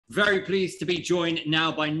Very pleased to be joined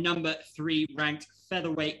now by number 3 ranked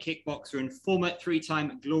featherweight kickboxer and former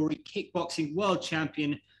 3-time Glory kickboxing world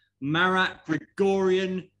champion, Marat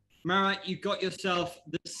Grigorian. Marat, you got yourself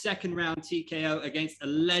the second round TKO against a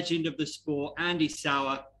legend of the sport, Andy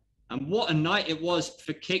Souwer. And what a night it was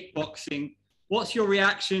for kickboxing. What's your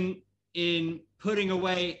reaction in putting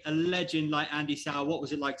away a legend like Andy Souwer? What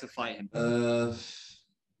was it like to fight him?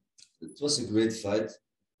 It was a great fight.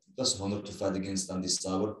 It was an honor to fight against Andy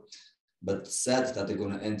Souwer, but sad that they're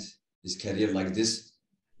going to end his career like this.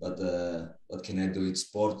 But what can I do? It's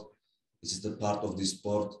sport. This is the part of this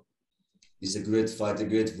sport. He's a great fighter, a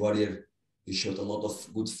great warrior. He showed a lot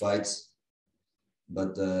of good fights.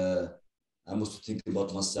 But I must think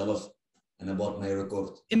about myself and about my record.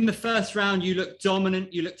 In the first round, you looked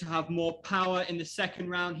dominant. You looked to have more power. In the second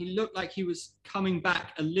round, he looked like he was coming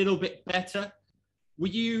back a little bit better. Were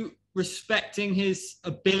you respecting his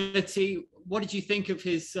ability? What did you think of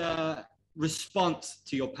his response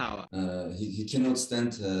to your power? He cannot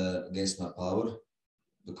stand against my power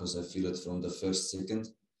because I feel it from the first second.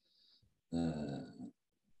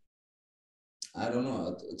 I don't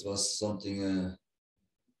know. It was something.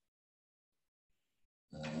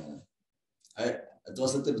 It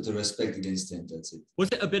was a little bit of respect against him. That's it. Was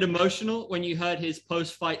it a bit emotional when you heard his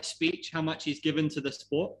post-fight speech? How much he's given to the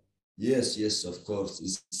sport? Yes, of course.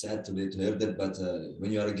 It's sad to hear that, but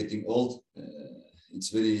when you are getting old, it's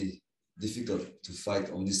very difficult to fight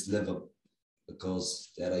on this level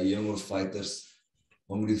because there are younger fighters,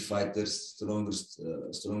 hungry fighters,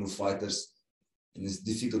 stronger fighters, and it's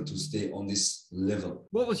difficult to stay on this level.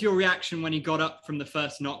 What was your reaction when he got up from the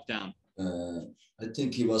first knockdown? I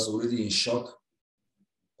think he was already in shock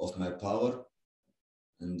of my power,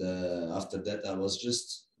 and after that, I was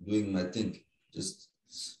just doing my thing, just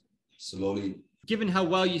slowly. Given how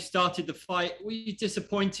well you started the fight, were you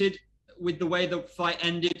disappointed with the way the fight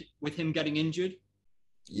ended with him getting injured?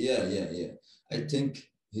 Yeah. I think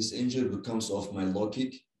his injury comes off my low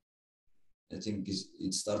kick. I think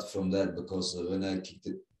it starts from that because when I kick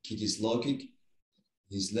his low kick,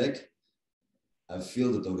 his leg, I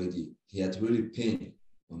feel it already. He had really pain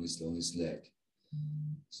on his leg.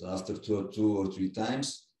 So after two or three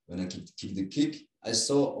times, when I kicked the kick, I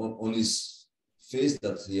saw on his face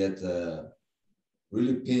that he had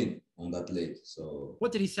really pain on that leg. So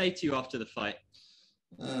what did he say to you after the fight?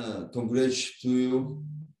 Congrats to you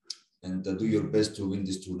and do your best to win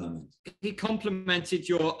this tournament. He complimented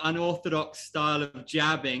your unorthodox style of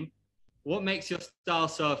jabbing. What makes your style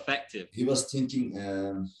so effective? He was thinking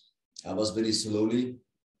I was very slowly.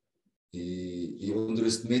 He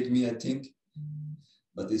underestimated me, I think,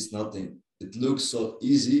 but it's nothing. It looks so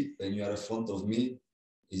easy when you are in front of me.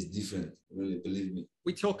 It's different, really, believe me.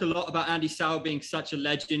 We talk a lot about Andy Souwer being such a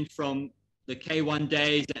legend from the K1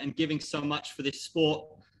 days and giving so much for this sport.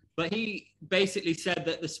 But he basically said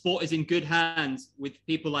that the sport is in good hands with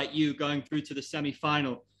people like you going through to the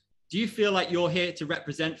semi-final. Do you feel like you're here to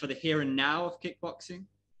represent for the here and now of kickboxing?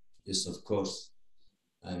 Yes, of course.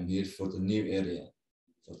 I'm here for the new area,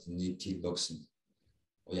 for the new kickboxing,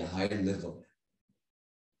 on a high level.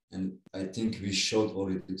 And I think we showed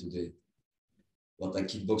already today what a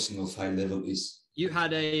kickboxing of high level is. You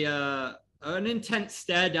had an intense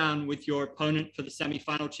stare down with your opponent for the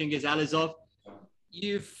semi-final, Chingiz Allazov.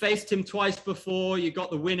 You've faced him twice before. You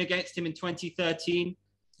got the win against him in 2013.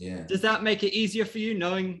 Yeah. Does that make it easier for you,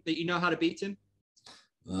 knowing that you know how to beat him?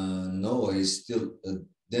 No, he's still a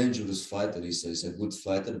dangerous fighter. He's a good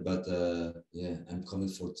fighter, but yeah, I'm coming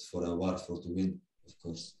for a war, for to win, of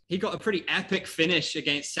course. He got a pretty epic finish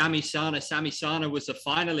against Samy. Samy was a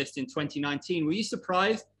finalist in 2019. Were you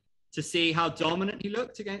surprised to see how dominant he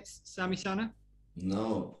looked against Samy?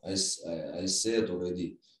 No, I said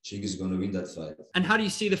already, Chingiz is going to win that fight. And how do you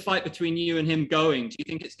see the fight between you and him going? Do you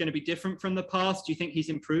think it's going to be different from the past? Do you think he's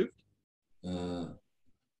improved?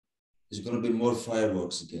 It's going to be more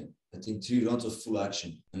fireworks again. I think 3 rounds of full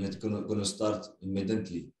action, and it's going to start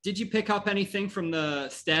immediately. Did you pick up anything from the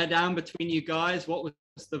stare down between you guys? What was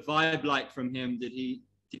the vibe like from him? Did you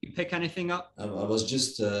pick anything up? I was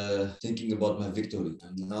just thinking about my victory,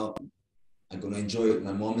 and now I'm going to enjoy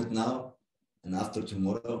my moment now. And after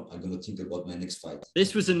tomorrow, I'm going to think about my next fight.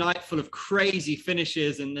 This was a night full of crazy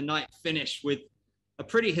finishes, and the night finished with a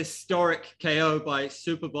pretty historic KO by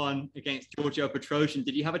Superbon against Giorgio Petrosyan.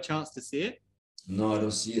 Did you have a chance to see it? No, I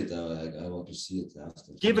don't see it. I want to see it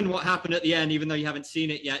after. Given what happened at the end, even though you haven't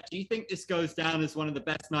seen it yet, do you think this goes down as one of the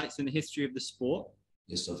best nights in the history of the sport?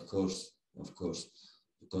 Yes, of course.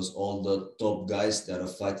 Because all the top guys that are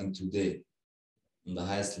fighting today on the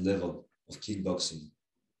highest level of kickboxing.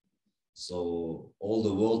 So all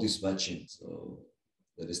the world is watching. So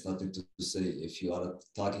There is nothing to say. If you are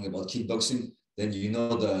talking about kickboxing, then you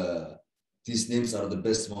know these names are the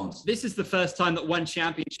best ones. This is the first time that one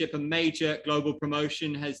championship, a major global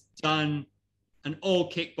promotion, has done an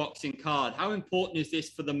all kickboxing card. How important is this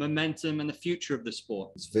for the momentum and the future of the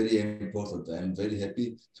sport? It's very important. I'm very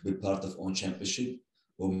happy to be part of one championship.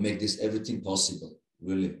 Will make this everything possible.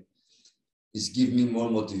 Really, it's give me more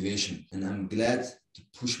motivation, and I'm glad to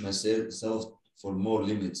push myself for more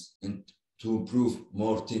limits and to improve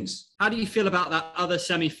more things. How do you feel about that other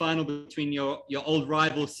semi-final between your old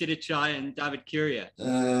rival Sitthichai and Davit Kiria?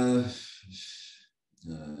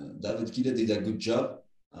 David Kiria did a good job.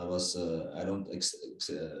 I was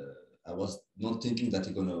not thinking that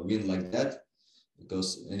he's gonna win like that, because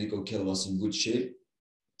Enriko Kehl was in good shape.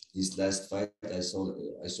 His last fight, I saw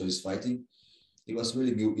his fighting. He was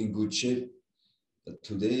really in good shape. But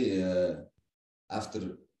today,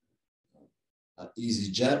 after an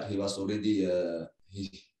easy jab, he was already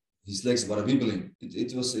his legs were wibbling.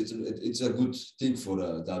 It's a good thing for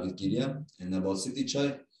David Kiria. And about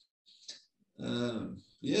Sitthichai,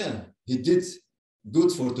 yeah, he did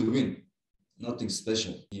good for to win. Nothing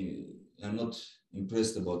special. I'm not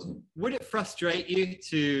impressed about him. Would it frustrate you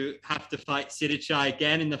to have to fight Sitthichai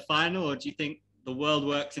again in the final, or do you think the world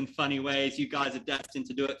works in funny ways? You guys are destined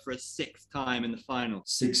to do it for a 6th time in the final.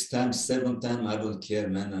 6 times, 7 times, I don't care,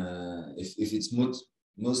 man. If it's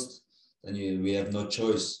must, then we have no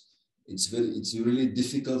choice. It's really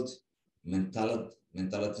difficult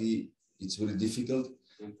mentality. It's really difficult,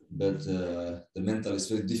 but the mental is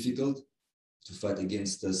very difficult to fight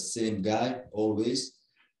against the same guy always.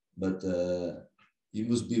 But you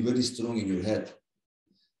must be very strong in your head,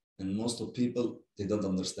 and most of people, they don't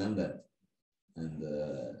understand that. And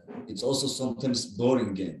it's also sometimes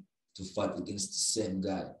boring game to fight against the same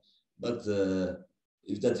guy. But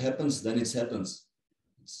if that happens, then it happens.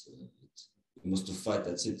 You must to fight,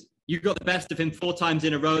 that's it. You got the best of him 4 times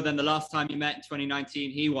in a row. Then the last time you met in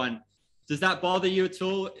 2019, he won. Does that bother you at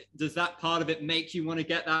all? Does that part of it make you want to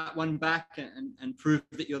get that one back and prove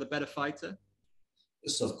that you're the better fighter?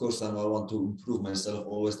 Yes, of course, I want to improve myself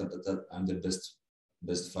always, that I'm the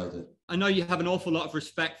best fighter. I know you have an awful lot of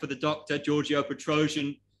respect for the doctor, Giorgio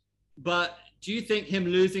Petrosyan, but do you think him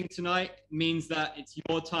losing tonight means that it's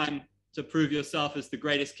your time to prove yourself as the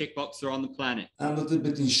greatest kickboxer on the planet? I'm a little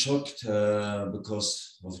bit in shock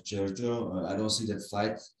because of Giorgio. I don't see that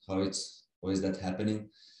fight, how is that happening?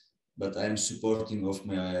 But I'm supporting of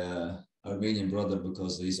my Armenian brother,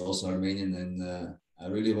 because he's also Armenian, and I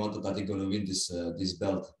really wanted that he's gonna win this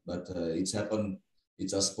belt. But it's happened.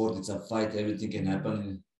 It's a sport, it's a fight, everything can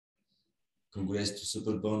happen. Congrats to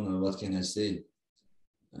Superbon, what can I say?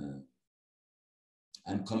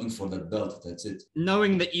 I'm coming for that belt, that's it.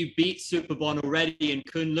 Knowing that you beat Superbon already in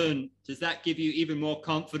Kunlun, does that give you even more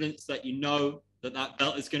confidence that you know that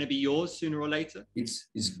belt is going to be yours sooner or later? It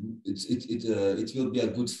will be a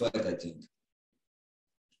good fight, I think.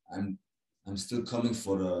 I'm still coming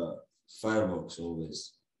for fireworks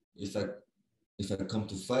always. If I come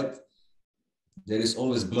to fight, there is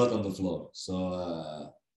always blood on the floor, so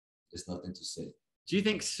there's nothing to say. Do you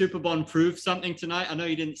think Superbon proved something tonight? I know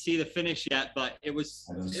you didn't see the finish yet, but it was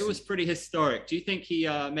pretty historic. Do you think he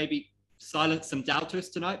maybe silenced some doubters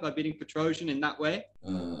tonight by beating Petrosyan in that way?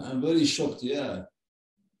 I'm very shocked. Yeah,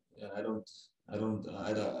 I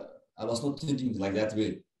was not thinking like that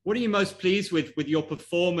way. What are you most pleased with your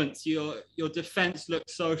performance? Your defense looked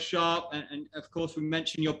so sharp, and of course we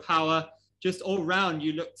mentioned your power. Just all round,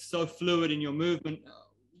 you looked so fluid in your movement.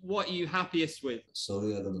 What are you happiest with?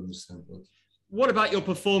 Sorry, I don't understand. What about your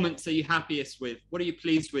performance are you happiest with? What are you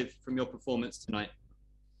pleased with from your performance tonight?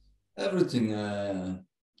 Everything.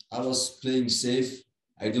 I was playing safe.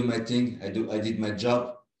 I do my thing. I did my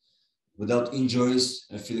job without injuries.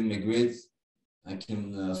 I'm feeling me great. I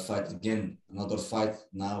can fight again, another fight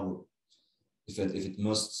now, if it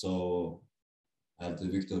must. So I have the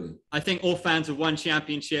victory. I think all fans of one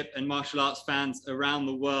championship and martial arts fans around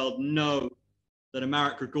the world know that a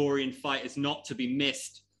Marat Grigorian fight is not to be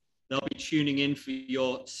missed. They'll be tuning in for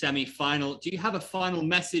your semi-final. Do you have a final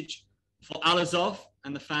message for Allazov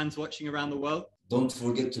and the fans watching around the world? Don't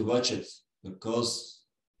forget to watch it, because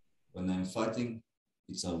when I'm fighting,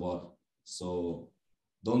 it's a war. So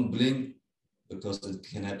don't blink, because it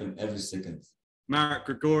can happen every second. Marat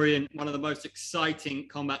Grigorian, one of the most exciting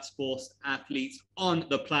combat sports athletes on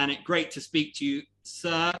the planet. Great to speak to you,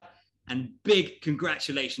 sir, and big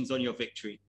congratulations on your victory.